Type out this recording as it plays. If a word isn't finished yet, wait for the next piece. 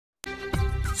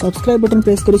Subscribe button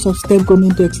press करी subscribe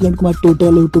करनियंतु excellent Kumar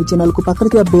tutorial YouTube channel को पाकर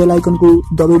थिबा बेल आइकन को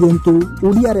दबाइ दियंतु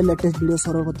ओडिया रे लेटेस्ट वीडियो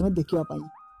सर्वप्रथम देखिबा पाई।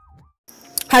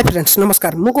 हाय फ्रेंड्स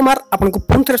नमस्कार मु कुमार आपको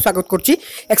पुनः थे स्वागत करुच्ची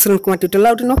excellent Kumar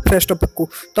tutorial fresh topic को।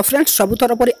 तो फ्रेंड्स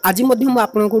सबुथर पर आज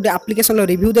आपको गोटे आप्लिकेशन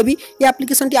रिव्यू देवी। ये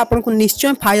आप्लिकेशन टी आपको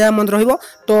निश्चय फायदामंद रहिबो।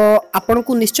 तो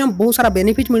आपको निश्चय बहुत सारा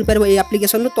बेनिफिट मिल पारिबो ये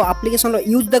आप्लिकेशन। तो आप्लिकेशन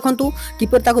यूज देखंतु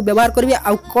किपर ताको व्यवहार करिवे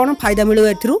आ कोन फायदा मिलबो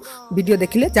एथिरु वीडियो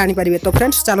देखिले जानि पारिबे। तो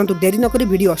फ्रेंड्स चलंतु देरी न करी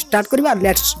वीडियो स्टार्ट करबा।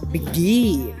 Let's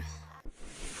begin.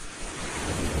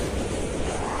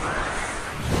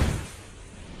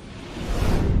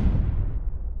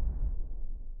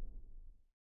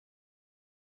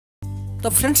 तो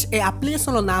फ्रेंड्स ए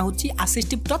एप्लिकेशन ना हूँ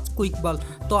असिस्टिव टच क्विक बॉल।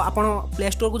 तो आप प्ले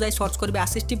स्टोर को जाई सर्च करेंगे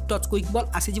असिस्टिव टच क्विक बॉल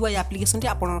आसीज ये एप्लिकेशन टी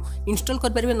आप इंस्टॉल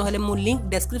करेंगे ना मु लिंक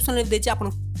डिस्क्रिप्शन में देती आप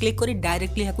क्लिक कर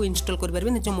डायरेक्टली यहाँ इंस्टॉल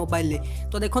करेंगे निज मोबाइल में।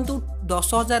 तो देखो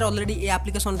 10,000 ऑलरेडी ये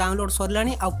एप्लिकेशन डाउनलोड सरला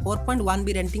आ 4.1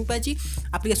 भी रेटिंग पाई।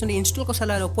 एप्लिकेशन इंस्टॉल कर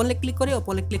सारा ओपन क्लिक करेंगे।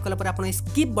 ओपन क्लिक कला आप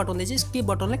स्किप बटन देती स्किप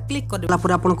बटन क्लिक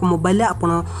कर आपको मोबाइल आप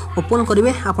ओपन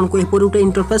करेंगे आपको एपर गोटे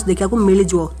इंटरफेस देखा मिल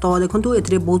जाव। तो देखो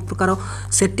ये बहुत प्रकार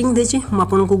सेटिंग देती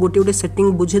आपको गोटे गोटे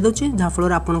सेटिंग बुझे दूसरी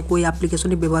जहाँफल आपको ये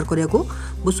एप्लिकेशन व्यवहार करने को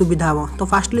बहुत सुविधा हम। तो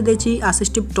फास्टली देखिए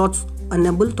असिस्टिव टच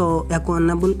अनेबल। तो या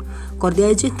अनेबल कर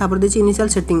दिखाई देखिए इनिशियल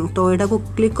सेटिंग। तो यहाँ को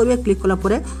क्लिक करेंगे। क्लिक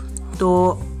कलापर तो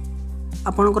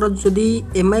आपंकर जदि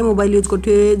एमआई मोबाइल यूज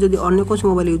करेंगे जदि अन्य कौन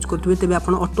मोबाइल यूज करेंगे तेज आप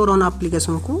ऑटो रन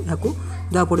एप्लिकेशन को यहाँ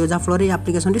देवा पड़ो जहाँफल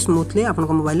एप्लिकेशन स्मूथली आप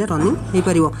मोबाइल रनिंग हो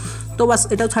पार। तो बस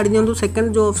यहाँ छाड़ी दिंतु।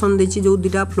 सेकेंड जो ऑप्शन देती जो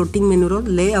दुटा फ्लोटिंग मेन्यूर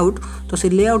लेआउट। तो से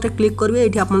लेआउट क्लिक करेंगे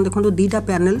ये आप देखो दुटा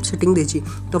पैनल सेटिंग देती।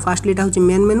 तो फास्टली यहाँ हूँ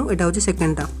मेन मेनू यहाँ हूँ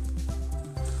सेकेंडटा।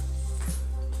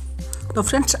 तो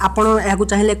फ्रेंड्स आपड़ यहाँ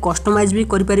चाहिए कस्टमाइज भी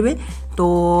करेंगे।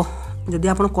 तो जदि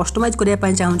आप कस्टमाइज करने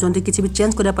चाहते किसी भी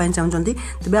चेंज करने चाहते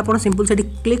तेज आप सिंपल से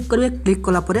क्लिक करेंगे। क्लिक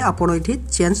कलापर आप ये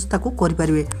चेंज ताकू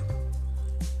करेंगे।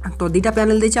 तो दुटा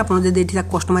पैनल देती आप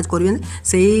कस्टमाइज करेंगे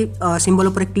से सिंबल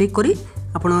पर क्लिक करी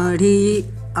आप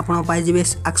पाइबे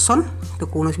एक्शन। तो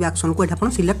कौन भी एक्शन को ये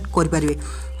सिलेक्ट करेंगे।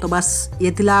 तो बस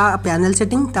ये पैनल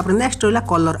सेटिंग। नेक्स्ट रहा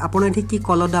कलर आपड़ ये कि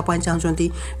कलर देवाई चाहते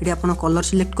ये आप कलर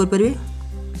सिलेक्ट करेंगे।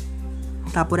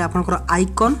 तापर आपनकर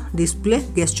आइकन डिस्प्ले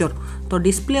गेस्चर। तो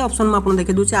डिस्प्ले ऑप्शन में आपन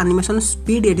देखे दूचे एनिमेशन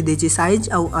स्पीड ये देती साइज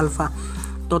आउ अल्फा।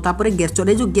 तो तापर गेस्चर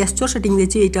ये जो गेस्चर सेटिंग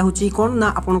देती यहाँ हूँ कौन ना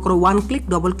आपनकर one click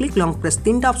double click long press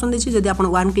तीन ऑप्शन देती। जब आप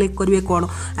वन क्लिक करेंगे कौन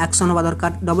एक्शन होगा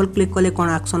दरकार डबल क्लिक कले कौन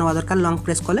एक्शन होगा दरकार लॉन्ग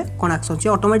प्रेस कले कौन एक्शन से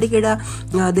ऑटोमेटिक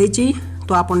यहाँ देती।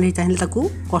 तो आप चाहिए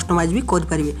कस्टमाइज भी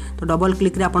करेंगे। तो डबल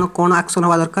क्लिक रे आपन कौन एक्शन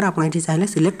होगा दरकार आप चाहिए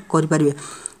सिलेक्ट करेंगे।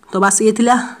 तो बस ये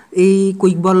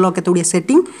क्विक बॉल केतोड़े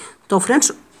सेटिंग। तो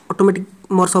फ्रेंड्स ऑटोमेटिक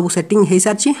मोर सब सेटिंग हो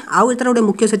सारी। आउ यार गोटे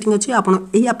मुख्य सेटिंग अच्छी आप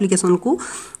एप्लिकेशन को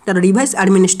तार डिवाइस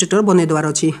एडमिनिस्ट्रेटर बनई देवार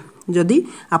अच्छी। जदि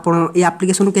आप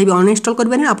एप्लिकेशन को कहीं भी अनइंस्टॉल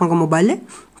करेंगे आप मोबाइल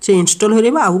से इंस्टॉल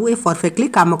हो आउ ये परफेक्टली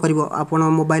काम कर। आप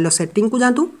मोबाइल सेटिंग को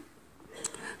जातु।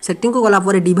 सेटिंग को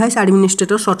गलापर डिवाइस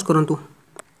एडमिनिस्ट्रेटर सर्च करूँ।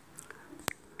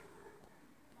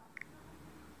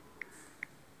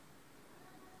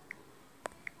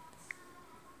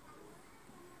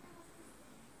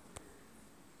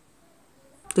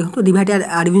 देखो डिवाइस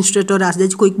एडमिनिस्ट्रेटर आस जाए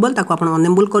क्विक बॉल ताको आप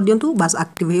अनेबल कर दिंतु बस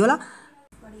एक्टिव होगा।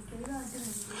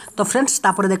 तो फ्रेंड्स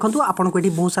तापर देखो आपको ये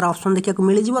बहुत सारा ऑप्शन देखा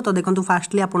मिल जाए। तो देखो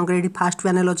फास्टली आपंकर ये फास्ट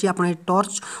पैनल अच्छी आप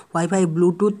टर्च वाईफाई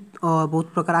ब्लूटूथ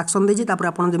बहुत प्रकार एक्शन देती।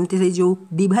 आप जमी जो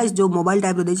डिवाइस जो मोबाइल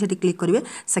टाइप देती क्लिक करेंगे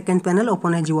सेकेंड पैनल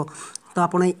ओपन हो। तो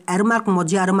आप एरो मार्क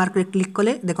मझी एरो मार्क रे क्लिक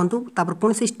कले देखो तापर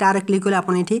पुणी से स्टार क्लिक कले आप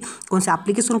कौन से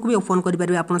एप्लिकेशन को भी ओपन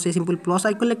करेंगे। आप सिंपल प्लस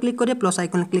आइकन क्लिक करेंगे। प्लस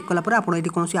आइकन क्लिक कलापर आप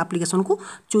कौन से एप्लिकेशन को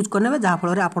चूज करने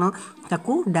जहाँफल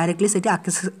आपको डायरेक्टली से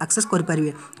एक्सेस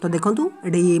करेंगे। तो देखो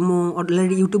ये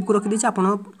ऑलरेडी यूट्यूब को रखी आप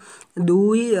 2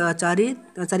 4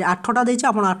 4 8टा देती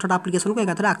आप 8टा एप्लिकेशन को एक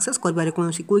एक्सेस करेंगे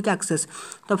कौन सी क्विक एक्सेस।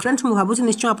 तो फ्रेंड्स मुझे भावुँ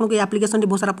निश्चय आपको ये एप्लिकेशन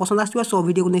बहुत सारा पसंद आसो। सो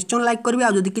वीडियो को निश्चय लाइक करेंगे।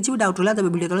 और जब किसी भी डाउट रहा तेज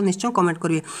वीडियो तले निश्चय कमेंट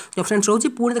करेंगे। तो फ्रेंड्स रोचे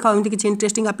पुणी देखा किसी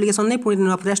इंटरेस्टिंग एप्लिकेशन नहीं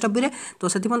पुणी फ्रेश टॉपिक। तो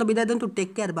से विदाय दिंतु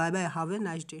take care bye bye have a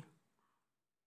nice day.